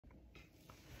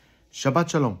Shabbat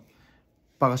Shalom,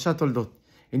 Parashat Toldot.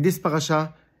 In this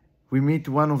parasha, we meet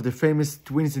one of the famous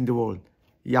twins in the world,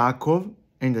 Yaakov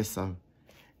and Esav.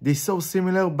 They're so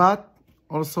similar, but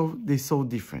also they're so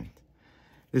different.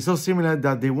 They're so similar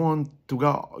that they want to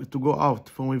go out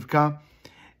from Rivka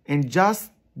and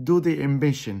just do the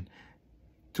ambition,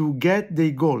 to get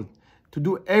their goal, to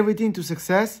do everything to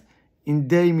success in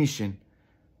their mission.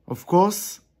 Of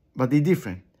course, but they're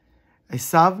different.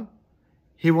 Esav,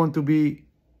 he wants to be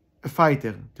a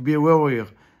fighter, to be a warrior,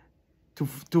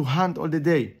 to hunt all the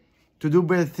day, to do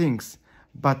bad things.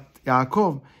 But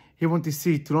Yaakov, he wants to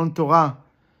see, to learn Torah,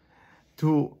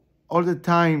 to all the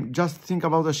time just think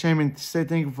about Hashem and say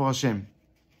thank you for Hashem.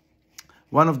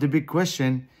 One of the big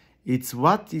questions is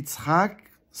what Yitzchak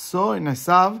saw in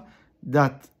Esav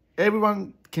that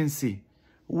everyone can see.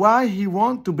 Why he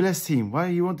want to bless him?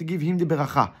 Why he want to give him the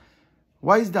beracha?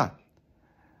 Why is that?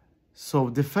 So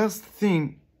the first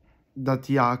thing that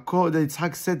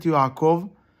Yitzchak said to Yaakov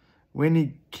when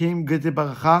he came get the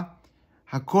beracha,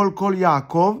 Hakol kol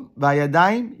Yaakov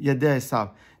v'ayadayim yadei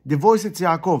Esav. The voice it's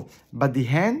Yaakov, but the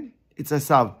hand it's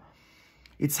Esav.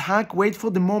 Yitzchak wait for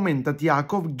the moment that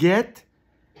Yaakov get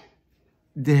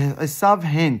the Esav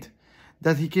hand,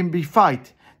 that he can be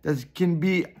fight, that it can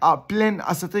be a plan,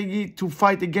 a strategy to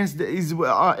fight against his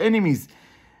enemies,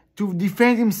 to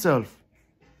defend himself.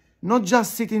 Not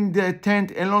just sit in the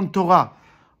tent and learn Torah,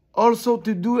 also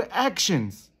to do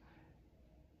actions.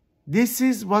 This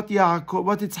is what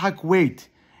Yitzchak wait,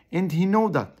 and he know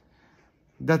that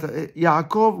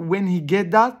Yaakov, when he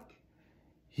get that,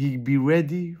 he be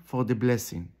ready for the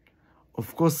blessing.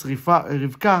 Of course,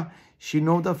 Rivka, she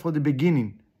know that for the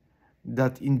beginning,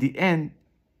 that in the end,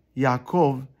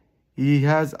 Yaakov, he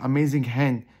has amazing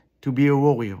hand to be a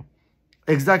warrior.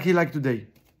 Exactly like today.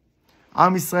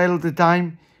 Am Israel at the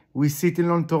time, we sit and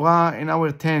learn Torah in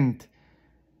our tent.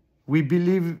 We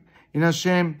believe in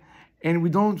Hashem, and we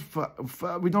don't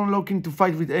looking to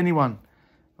fight with anyone.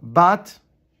 But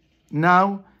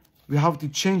now we have to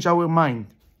change our mind.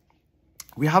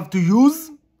 We have to use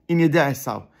in Yedei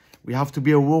Esav. We have to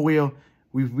be a warrior.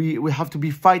 We have to be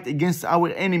fight against our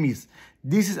enemies.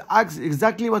 This is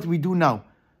exactly what we do now.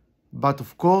 But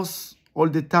of course, all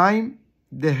the time,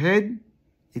 the head,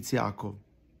 it's Yaakov.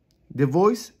 The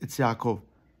voice, it's Yaakov.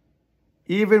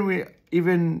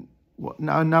 Even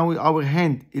now our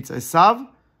hand, it's Esav.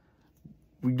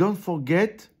 We don't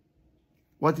forget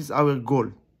what is our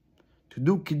goal. To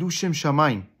do Kiddush Shem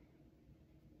Shamayim.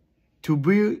 To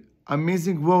be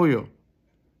amazing warrior.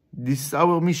 This is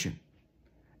our mission.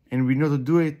 And we know to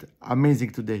do it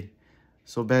amazing today.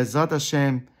 So Be'ezrat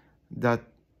Hashem, that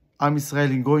Am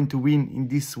Israel is going to win in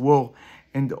this war,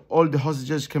 and all the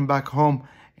hostages come back home,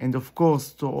 and of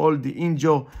course to all the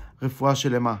injured, Refuah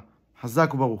Shelema. Hazak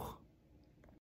u'Baruch.